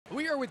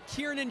here with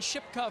Kiernan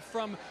Shipka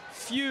from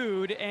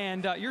Feud,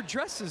 and your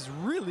dress is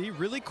really,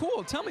 really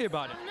cool. Tell me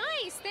about it.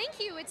 Oh, nice, thank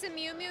you. It's a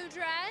Miu Miu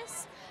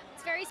dress.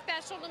 It's very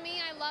special to me.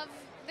 I love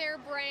their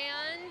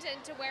brand,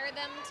 and to wear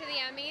them to the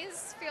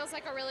Emmys feels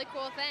like a really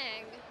cool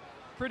thing.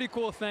 Pretty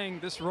cool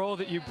thing, this role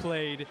that you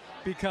played,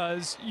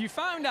 because you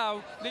found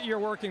out that you're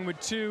working with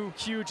two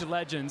huge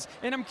legends.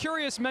 And I'm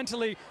curious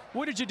mentally,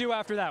 what did you do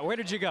after that? Where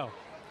did you go?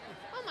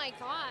 Oh my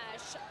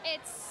gosh,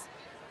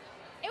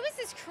 it was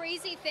this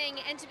crazy thing,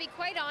 and to be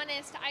quite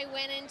honest, I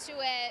went into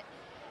it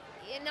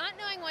not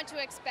knowing what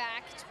to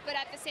expect, but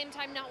at the same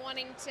time not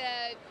wanting to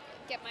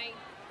get my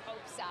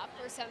hopes up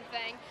or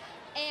something.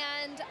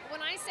 And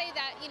when I say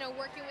that, you know,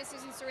 working with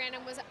Susan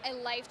Sarandon was a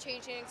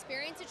life-changing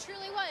experience, it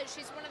truly was.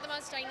 She's one of the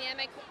most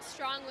dynamic,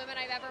 strong women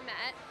I've ever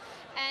met,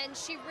 and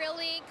she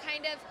really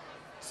kind of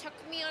took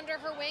me under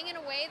her wing in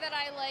a way that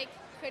I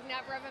could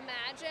never have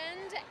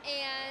imagined,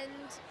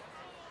 and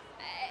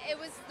it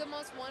was the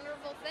most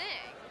wonderful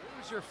thing.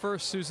 What was your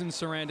first Susan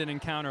Sarandon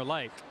encounter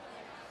like?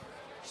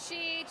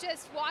 She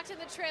just walked in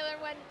the trailer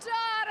and went,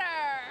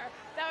 "Daughter!"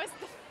 That was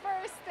the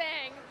first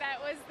thing that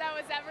was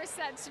ever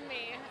said to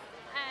me,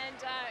 and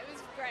it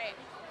was great.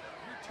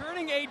 You're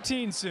turning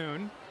 18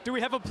 soon. Do we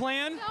have a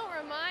plan? Don't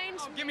remind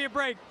me. Give me a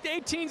break.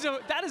 18's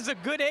that is a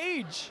good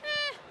age.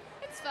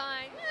 It's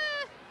fine.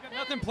 You got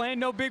nothing planned?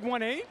 No big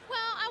 1-8? Well,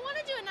 I want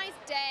to do a nice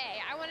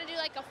day. I want to do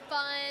like a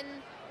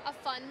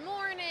fun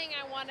morning.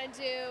 I want to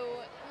do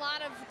a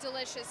lot of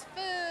delicious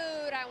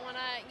food. I want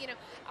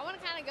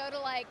to kind of go to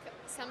like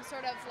some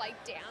sort of like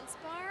dance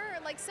bar,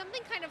 or like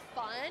something kind of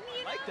fun,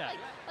 you know? Like that.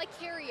 Like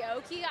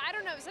karaoke. I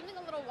don't know, something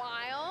a little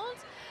wild.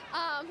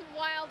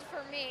 Wild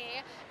for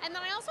me. And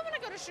then I also want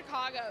to go to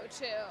Chicago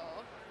too,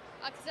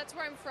 because that's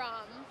where I'm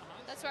from.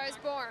 That's where I was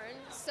born.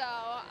 So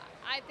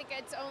I think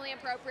it's only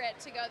appropriate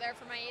to go there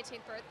for my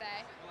 18th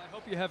birthday. Well, I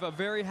hope you have a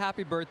very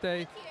happy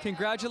birthday. Thank you.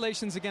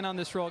 Congratulations again on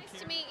this role.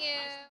 Nice to meet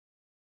you.